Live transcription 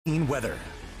Weather.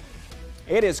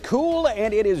 It is cool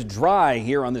and it is dry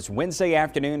here on this Wednesday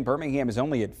afternoon. Birmingham is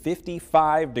only at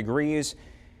 55 degrees.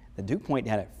 The dew point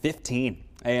down at 15.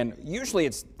 And usually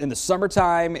it's in the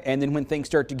summertime and then when things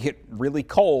start to get really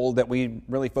cold that we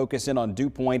really focus in on dew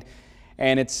point.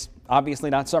 And it's obviously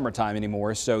not summertime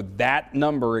anymore. So that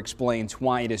number explains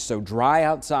why it is so dry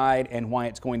outside and why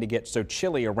it's going to get so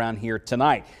chilly around here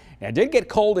tonight. Now, it did get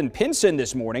cold in Pinson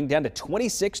this morning, down to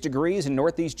 26 degrees in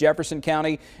northeast Jefferson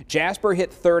County. Jasper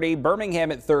hit 30,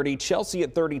 Birmingham at 30, Chelsea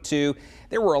at 32.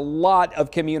 There were a lot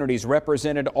of communities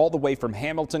represented all the way from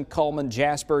Hamilton, Cullman,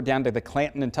 Jasper, down to the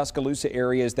Clanton and Tuscaloosa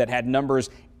areas that had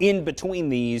numbers in between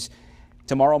these.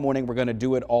 Tomorrow morning, we're going to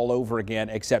do it all over again,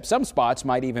 except some spots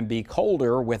might even be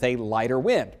colder with a lighter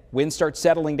wind. Wind starts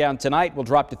settling down tonight. We'll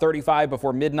drop to 35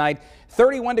 before midnight.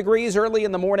 31 degrees early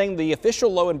in the morning. The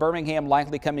official low in Birmingham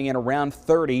likely coming in around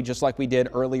 30, just like we did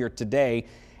earlier today.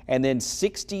 And then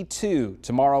 62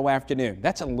 tomorrow afternoon.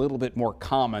 That's a little bit more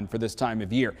common for this time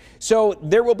of year. So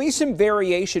there will be some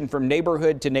variation from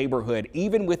neighborhood to neighborhood,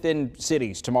 even within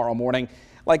cities tomorrow morning.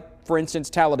 Like, for instance,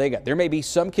 Talladega. There may be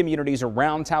some communities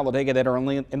around Talladega that are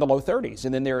only in the low 30s.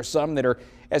 And then there are some that are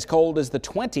as cold as the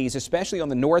 20s, especially on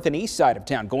the north and east side of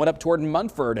town, going up toward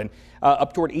Munford and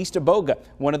up toward East Aboga.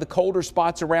 One of the colder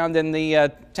spots around in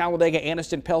the Talladega,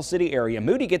 Anniston, Pell City area.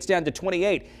 Moody gets down to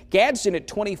 28. Gadsden at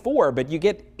 24. But you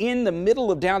get in the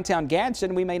middle of downtown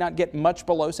Gadsden, we may not get much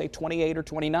below, say, 28 or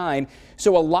 29.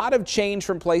 So a lot of change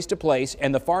from place to place.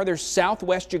 And the farther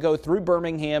southwest you go through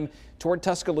Birmingham, toward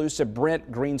Tuscaloosa,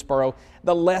 Brent, Greensboro,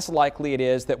 the less likely it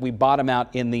is that we bottom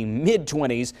out in the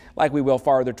mid-20s like we will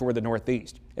farther toward the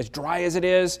northeast. As dry as it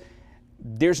is,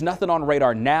 there's nothing on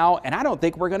radar now, and I don't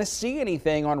think we're going to see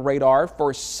anything on radar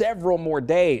for several more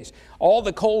days. All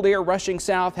the cold air rushing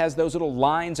south has those little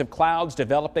lines of clouds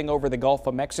developing over the Gulf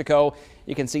of Mexico.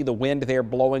 You can see the wind there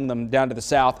blowing them down to the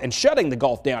south and shutting the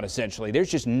Gulf down essentially.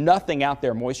 There's just nothing out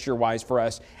there moisture-wise for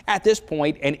us at this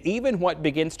point, and even what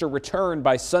begins to return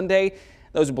by Sunday,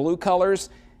 those blue colors,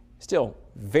 still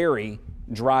very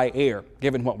dry air,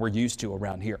 given what we're used to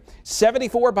around here.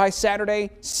 74 by Saturday,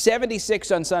 76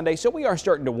 on Sunday, so we are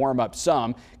starting to warm up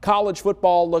some. College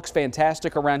football looks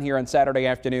fantastic around here on Saturday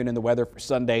afternoon, and the weather for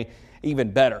Sunday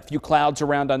even better. A few clouds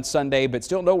around on Sunday, but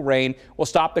still no rain. We'll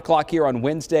stop the clock here on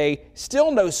Wednesday.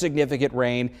 Still no significant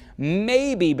rain.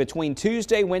 Maybe between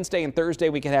Tuesday, Wednesday, and Thursday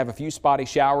we can have a few spotty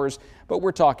showers, but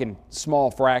we're talking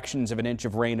small fractions of an inch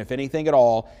of rain, if anything at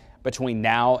all, between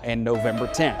now and November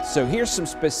 10th. So here's some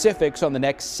specifics on the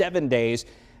next 7 days.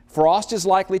 Frost is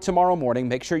likely tomorrow morning.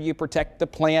 Make sure you protect the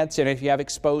plants, and if you have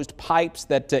exposed pipes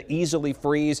that easily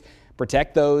freeze,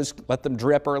 protect those. Let them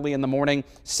drip early in the morning.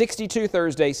 62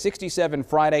 Thursday, 67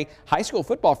 Friday. High school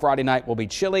football Friday night will be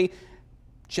chilly.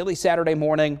 Chilly Saturday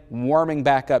morning, warming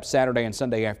back up Saturday and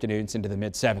Sunday afternoons into the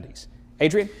mid-70s.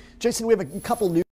 Adrian? Jason, we have a couple new